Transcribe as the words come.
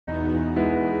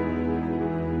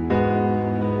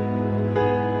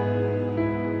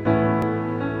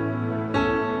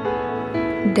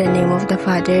In the name of the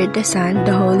Father, the Son,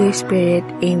 the Holy Spirit.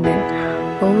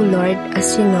 Amen. Oh Lord,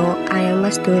 as you know, I am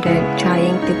a student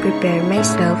trying to prepare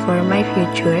myself for my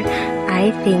future.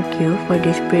 I thank you for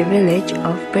this privilege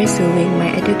of pursuing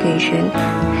my education.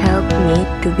 Help me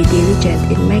to be diligent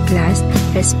in my class,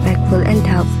 respectful and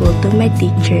helpful to my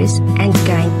teachers, and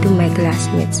kind to my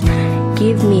classmates.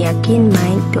 Give me a keen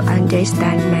mind to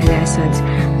understand my lessons,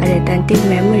 a retentive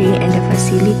memory, and a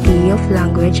facility of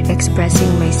language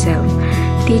expressing myself.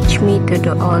 Teach me to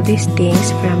do all these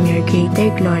things from your greater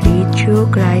glory through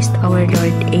Christ our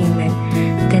Lord. Amen.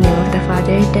 In the name of the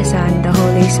Father, the Son, the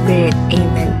Holy Spirit.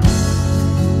 Amen.